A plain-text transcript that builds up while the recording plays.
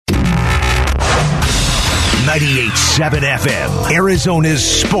98.7 FM, Arizona's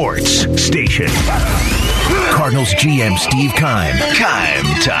sports station. Cardinals GM Steve Keim. Keim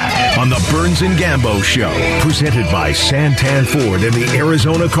time on the Burns and Gambo Show. Presented by Santan Ford and the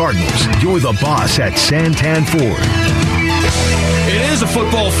Arizona Cardinals. You're the boss at Santan Ford. It is a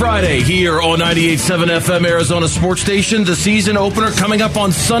Football Friday here on 98.7 FM Arizona Sports Station. The season opener coming up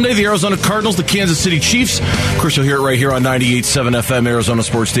on Sunday. The Arizona Cardinals, the Kansas City Chiefs. Of course, you'll hear it right here on 98.7 FM Arizona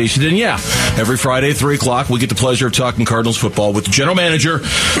Sports Station. And yeah, every Friday, 3 o'clock, we get the pleasure of talking Cardinals football with the general manager,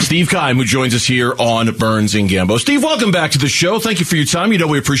 Steve Keim, who joins us here on Burns and Gambo. Steve, welcome back to the show. Thank you for your time. You know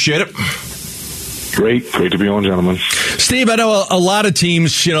we appreciate it. Great to be on, gentlemen. Steve, I know a lot of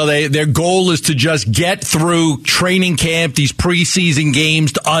teams, you know, their goal is to just get through training camp, these preseason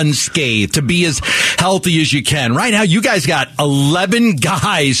games unscathed, to be as healthy as you can. Right now, you guys got 11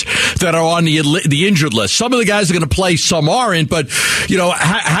 guys that are on the injured list. Some of the guys are going to play, some aren't. But, you know,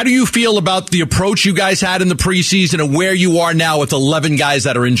 how do you feel about the approach you guys had in the preseason and where you are now with 11 guys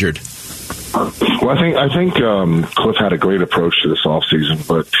that are injured? Well, I think Cliff had a great approach to this offseason,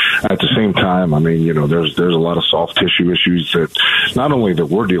 but at the same time, I mean, you know, there's a lot of soft tissue issues that not only that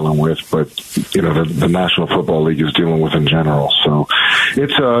we're dealing with, but you know, the National Football League is dealing with in general. So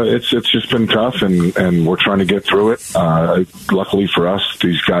it's just been tough, and we're trying to get through it. Luckily for us,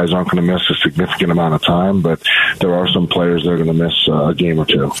 these guys aren't going to miss a significant amount of time, but there are some players that are going to miss a game or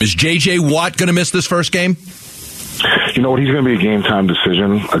two. Is J.J. Watt going to miss this first game? You know what? He's going to be a game-time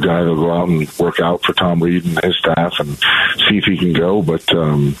decision, a guy that'll go out and work out for Tom Reed and his staff and see if he can go, but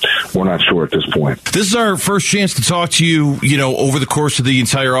we're not sure at this point. This is our first chance to talk to you, you know, over the course of the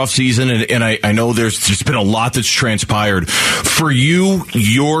entire offseason, and I know there's just been a lot that's transpired. For you,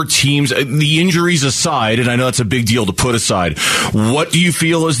 your teams, the injuries aside, and I know that's a big deal to put aside, what do you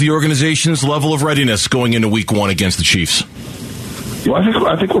feel is the organization's level of readiness going into Week 1 against the Chiefs? Well,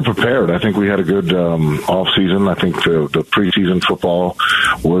 I think we're prepared. I think we had a good off season. I think the preseason football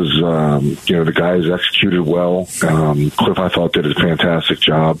was, you know, the guys executed well. Cliff, I thought, did a fantastic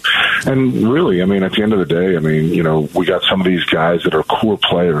job. And really, I mean, at the end of the day, I mean, you know, we got some of these guys that are core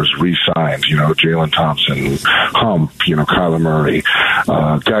players re-signed. You know, Jalen Thompson, Hump, you know, Kyler Murray,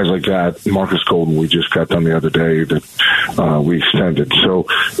 guys like that. Markus Golden, we just got done the other day that we extended. So,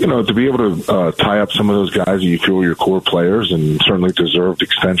 you know, to be able to tie up some of those guys that you feel are your core players and certainly deserved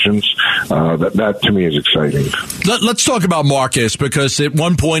extensions, that to me is exciting. Let's talk about Marcus, because at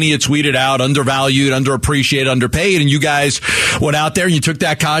one point he had tweeted out undervalued, underappreciated, underpaid, and you guys went out there and you took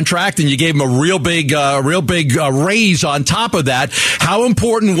that contract and you gave him a real big raise on top of that. How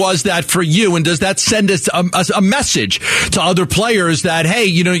important was that for you, and does that send us a message to other players that, hey,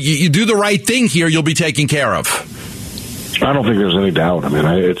 you know, you do the right thing here, you'll be taken care of? I don't think there's any doubt. I mean,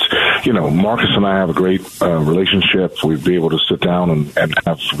 it's, you know, Marcus and I have a great relationship. We'd be able to sit down and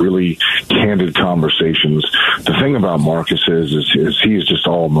have really candid conversations. The thing about Marcus is he's just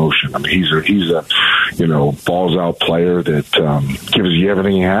all emotion. I mean, he's a you know, balls out player that gives you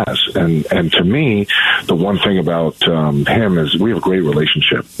everything he has. And to me, the one thing about him is we have a great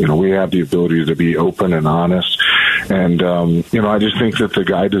relationship. You know, we have the ability to be open and honest. And, you know, I just think that the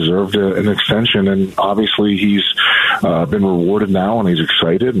guy deserved an extension, and obviously he's been rewarded now, and he's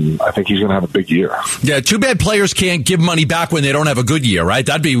excited, and I think he's going to have a big year. Yeah, too bad players can't give money back when they don't have a good year, right?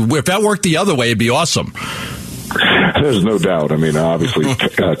 If that worked the other way, it'd be awesome. There's no doubt. I mean, obviously,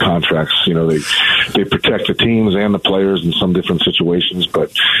 contracts, you know, they protect the teams and the players in some different situations,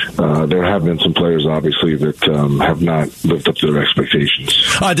 but there have been some players, obviously, that have not lived up to their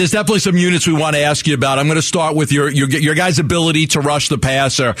expectations. There's definitely some units we want to ask you about. I'm going to start with your guys' ability to rush the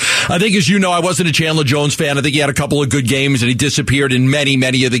passer. I think, as you know, I wasn't a Chandler Jones fan. I think he had a couple of good games, and he disappeared in many,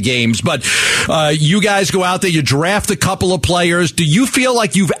 many of the games. But you guys go out there, you draft a couple of players. Do you feel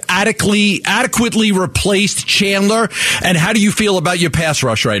like you've adequately replaced Chandler? And how do you feel about your pass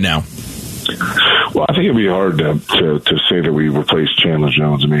rush right now? Well, I think it'd be hard to say that we replaced Chandler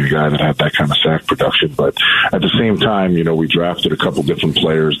Jones. I mean, a guy that had that kind of sack production. But at the same time, you know, we drafted a couple different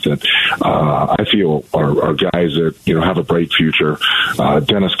players that I feel are guys that, you know, have a bright future.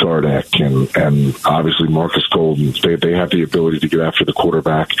 Dennis Gardeck and obviously Markus Golden. They have the ability to get after the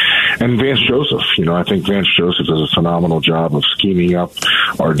quarterback. And Vance Joseph. You know, I think Vance Joseph does a phenomenal job of scheming up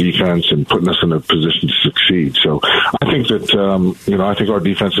our defense and putting us in a position to succeed. So I think that, you know, I think our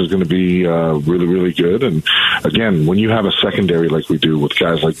defense is going to be really, really good. And again, when you have a secondary like we do with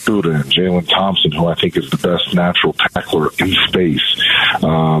guys like Buda and Jalen Thompson, who I think is the best natural tackler in space,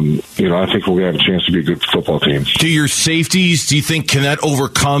 you know, I think we're going to have a chance to be a good football team. Do your safeties, do you think, can that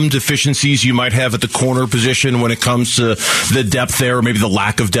overcome deficiencies you might have at the corner position when it comes to the depth there, or maybe the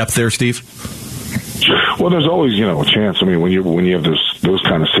lack of depth there, Steve? Well, there's always, a chance. I mean, when you have those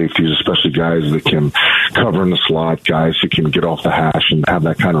kind of safeties, especially guys that can cover in the slot, guys who can get off the hash and have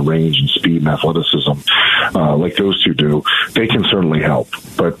that kind of range and speed and athleticism, like those two do, they can certainly help.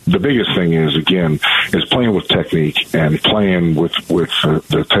 But the biggest thing is playing with technique and playing with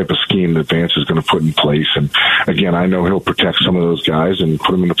the type of scheme that Vance is going to put in place. And again, I know he'll protect some of those guys and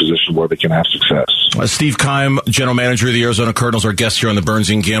put them in a position where they can have success. Steve Keim, general manager of the Arizona Cardinals, our guest here on the Burns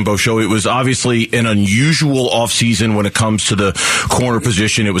and Gambo show. It was obviously an unusual offseason when it comes to the corner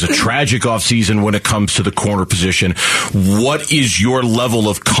position. It was a tragic offseason when it comes to the corner position. What is your level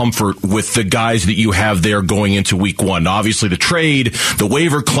of comfort with the guys that you have there going into week one? Obviously the trade, the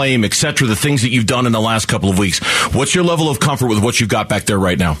waiver claim, etc., the things that you've done in the last couple of weeks. What's your level of comfort with what you've got back there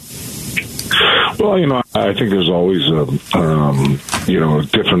right now? Well, I think there's always a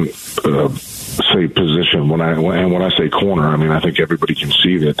different position. When I say corner, I mean, I think everybody can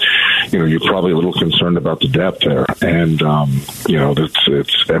see that, you're probably a little concerned about the depth there. And,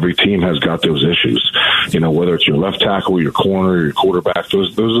 it's every team has got those issues, whether it's your left tackle, your corner, your quarterback,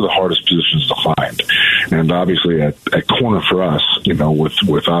 those are the hardest positions to find. And obviously at corner for us,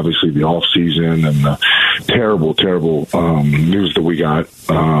 with obviously the off season and the terrible news that we got,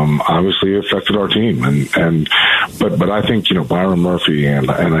 obviously affected our team. But I think, Byron Murphy and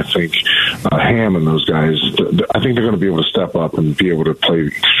I think Ham and those guys, I think they're going to be able to step up and be able to play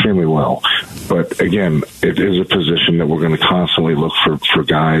extremely well. But again, it is a position that we're going to constantly look for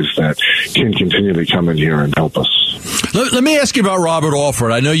guys that can continually come in here and help us. Let me ask you about Robert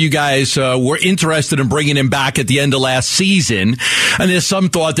Alford. I know you guys were interested in bringing him back at the end of last season, and there's some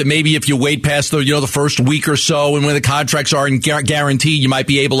thought that maybe if you wait past the first week or so, and when the contracts aren't guaranteed, you might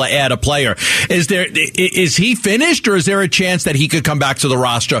be able to add a player. Is he finished, or is there a chance that he could come back to the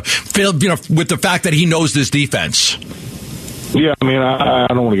roster? With the fact that he knows this defense. Yeah, I mean, I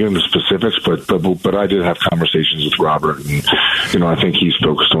don't want to get into specifics, but I did have conversations with Robert, and I think he's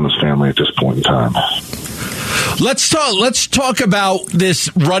focused on his family at this point in time. Let's talk about this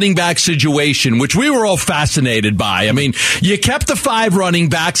running back situation, which we were all fascinated by. I mean, you kept the 5 running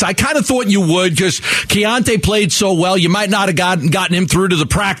backs. I kind of thought you would because Keontae played so well. You might not have gotten him through to the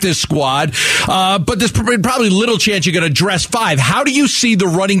practice squad, but there's probably little chance you're going to dress 5. How do you see the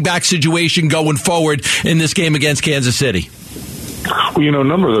running back situation going forward in this game against Kansas City? Well, a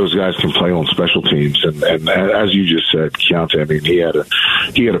number of those guys can play on special teams, and as you just said, Keontae, I mean, he had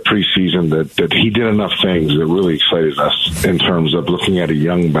a preseason that he did enough things that really excited us in terms of looking at a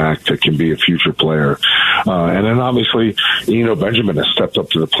young back that can be a future player. And then obviously, Benjamin has stepped up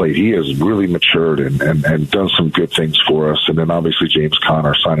to the plate. He has really matured and done some good things for us. And then obviously James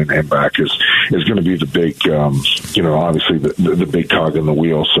Conner signing him back is going to be the big, obviously the big cog in the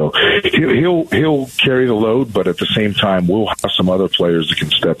wheel. So he'll carry the load, but at the same time, we'll have some other players that can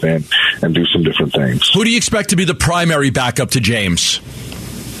step in and do some different things. Who do you expect to be the primary backup to James?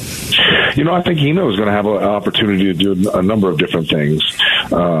 I think Eno is going to have an opportunity to do a number of different things.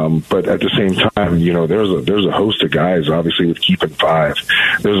 But at the same time, there's a host of guys, obviously, with keeping 5.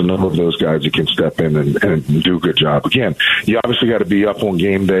 There's a number of those guys that can step in and do a good job. Again, you obviously got to be up on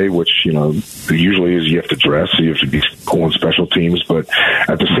game day, which, usually is you have to dress, so you have to be on special teams. But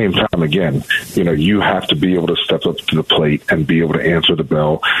at the same time, again, you have to be able to step up to the plate and be able to answer the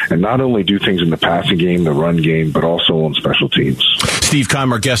bell and not only do things in the passing game, the run game, but also on special teams. Steve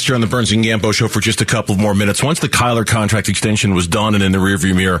Keim, our guest here on the Burns and Gambo show for just a couple more minutes. Once the Kyler contract extension was done and in the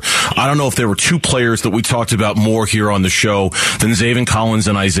rearview mirror, I don't know if there were 2 players that we talked about more here on the show than Zaven Collins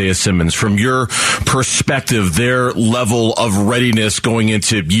and Isaiah Simmons. From your perspective, their level of readiness going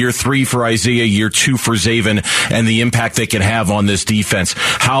into year 3 for Isaiah, year 2 for Zaven, and the impact they can have on this defense.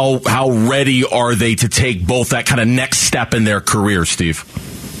 How ready are they to take both that kind of next step in their career, Steve?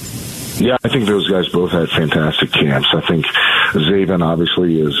 Yeah, I think those guys both had fantastic camps. I think Zaven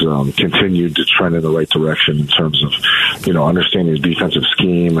obviously has continued to trend in the right direction in terms of, understanding his defensive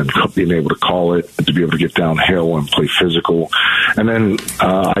scheme and being able to call it, to be able to get downhill and play physical. And then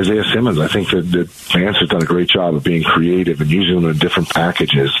Isaiah Simmons, I think that Vance has done a great job of being creative and using them in different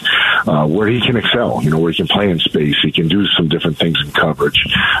packages where he can excel, where he can play in space. He can do some different things in coverage.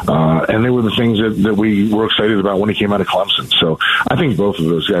 And they were the things that we were excited about when he came out of Clemson. So I think both of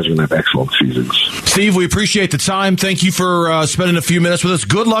those guys are going to have excellent seasons. Steve, we appreciate the time. Thank you for spending a few minutes with us.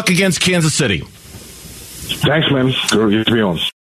 Good luck against Kansas City. Thanks, man. Good to be on.